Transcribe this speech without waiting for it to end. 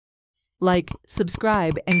Like,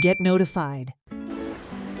 subscribe and get notified.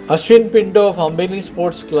 Ashwin Pinto of Ambelim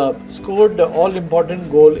Sports Club scored the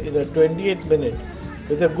all-important goal in the 28th minute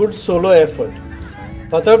with a good solo effort.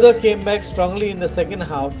 Fatorda came back strongly in the second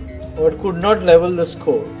half but could not level the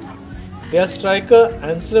score. Their striker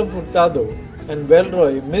Ambelim Furtado and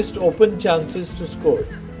Belroy missed open chances to score.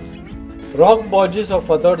 Rock Borges of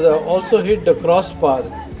Fatorda also hit the crossbar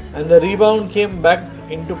and the rebound came back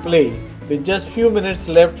into play with just few minutes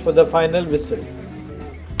left for the final whistle.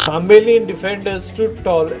 Ambelim defenders stood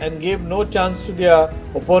tall and gave no chance to their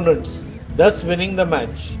opponents, thus winning the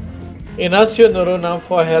match. Inacio Norona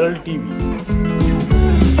for Herald TV.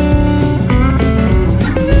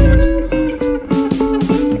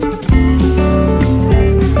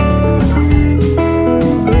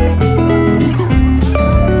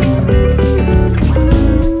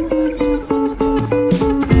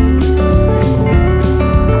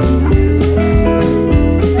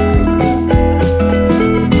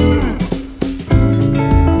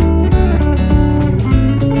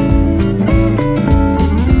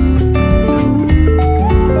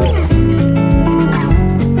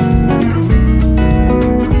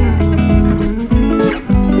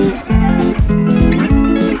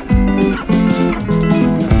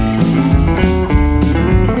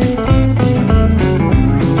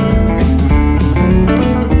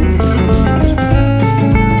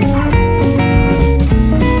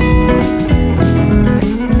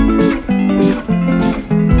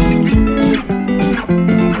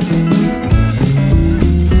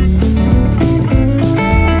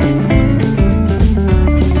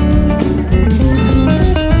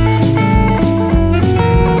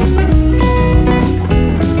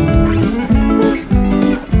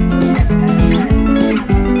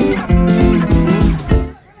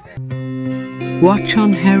 Watch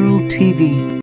on Herald TV.